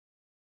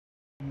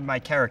My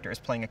character is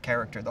playing a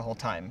character the whole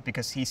time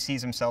because he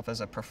sees himself as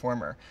a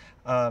performer.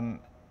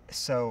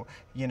 So,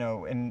 you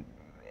know, in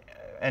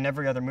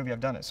every other movie I've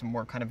done, it's a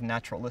more kind of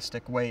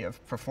naturalistic way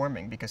of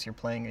performing because you're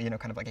playing, you know,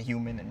 kind of like a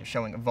human and you're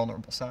showing a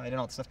vulnerable side and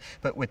all that stuff.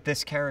 But with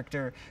this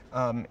character,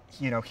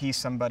 you know, he's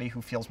somebody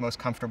who feels most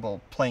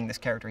comfortable playing this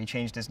character. He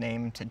changed his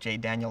name to J.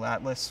 Daniel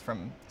Atlas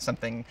from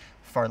something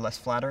far less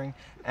flattering,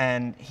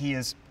 and he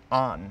is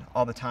on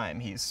all the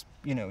time. He's,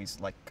 you know, he's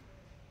like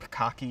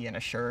cocky and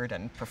assured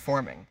and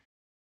performing.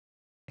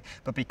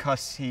 But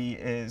because he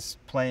is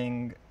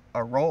playing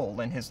a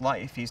role in his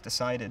life, he's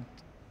decided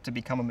to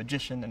become a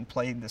magician and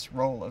play this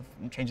role of,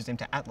 and change his name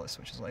to Atlas,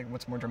 which is like,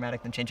 what's more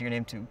dramatic than changing your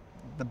name to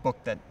the book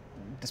that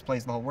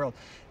displays the whole world,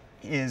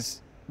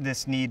 is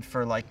this need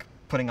for like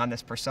putting on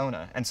this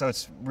persona. And so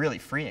it's really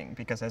freeing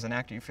because as an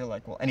actor you feel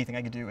like, well, anything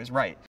I could do is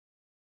right.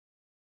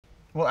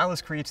 Well,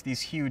 Atlas creates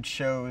these huge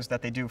shows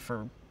that they do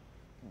for,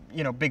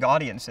 you know, big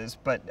audiences,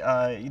 but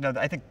you know,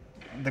 I think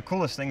the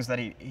coolest things that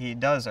he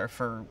does are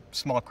for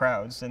small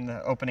crowds. In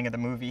the opening of the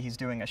movie, he's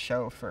doing a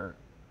show for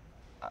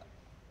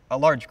a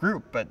large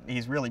group, but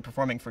he's really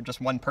performing for just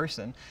one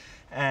person.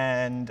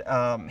 And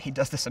he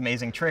does this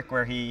amazing trick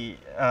where he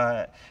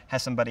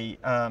has somebody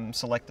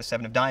select the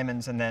 7 of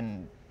diamonds, and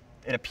then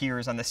it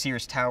appears on the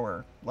Sears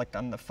Tower, like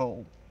on the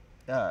full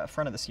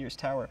front of the Sears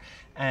Tower.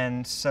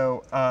 And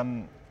so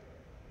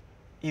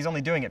he's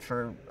only doing it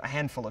for a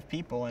handful of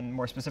people, and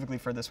more specifically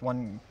for this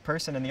one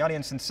person in the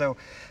audience. And so,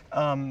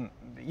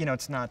 you know,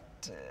 it's not,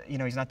 you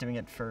know, he's not doing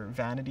it for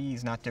vanity.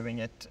 He's not doing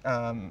it,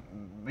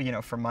 you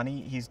know, for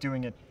money. He's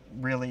doing it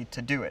really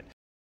to do it.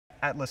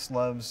 Atlas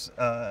loves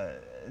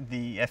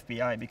the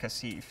FBI because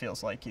he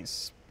feels like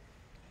he's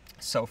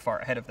so far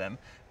ahead of them,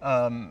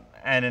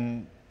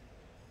 and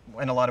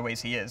in a lot of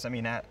ways he is. I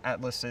mean,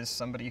 Atlas is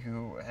somebody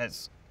who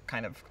has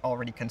kind of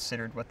already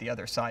considered what the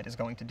other side is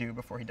going to do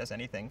before he does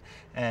anything,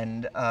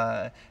 and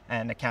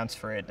accounts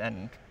for it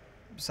and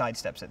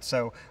sidesteps it.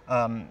 So,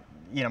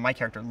 you know, my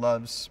character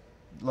loves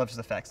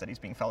the fact that he's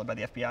being followed by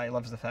the FBI.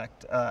 Loves the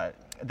fact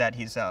that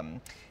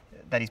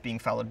he's being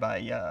followed by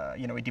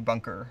you know, a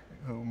debunker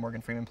who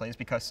Morgan Freeman plays,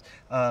 because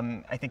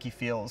I think he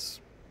feels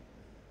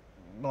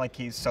like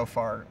he's so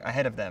far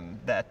ahead of them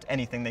that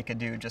anything they could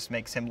do just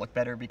makes him look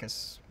better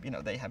because, you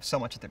know, they have so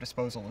much at their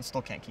disposal and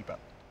still can't keep up.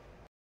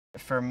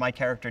 For my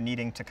character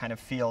needing to kind of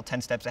feel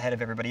 10 steps ahead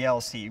of everybody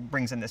else, he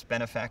brings in this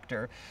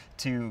benefactor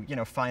to, you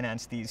know,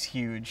 finance these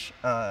huge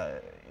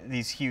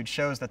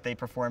shows that they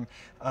perform,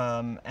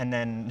 and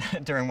then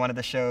during one of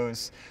the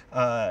shows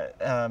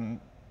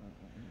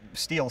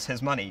steals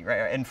his money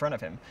right in front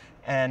of him,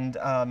 and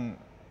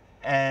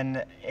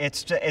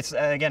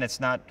it's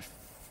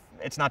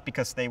not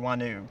because they want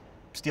to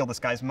steal this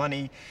guy's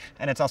money,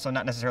 and it's also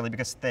not necessarily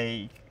because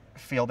they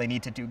feel they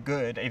need to do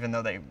good, even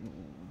though they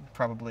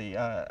probably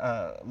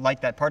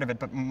like that part of it,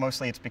 but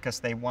mostly it's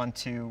because they want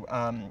to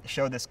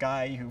show this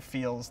guy who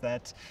feels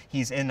that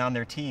he's in on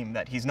their team,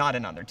 that he's not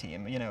in on their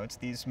team. You know, it's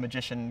these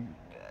magicians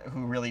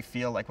who really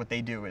feel like what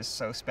they do is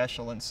so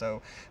special and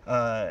so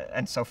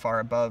far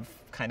above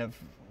kind of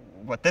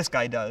what this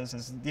guy does.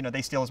 Is, you know,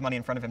 they steal his money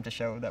in front of him to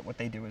show that what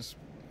they do is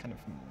kind of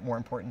more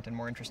important and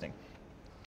more interesting.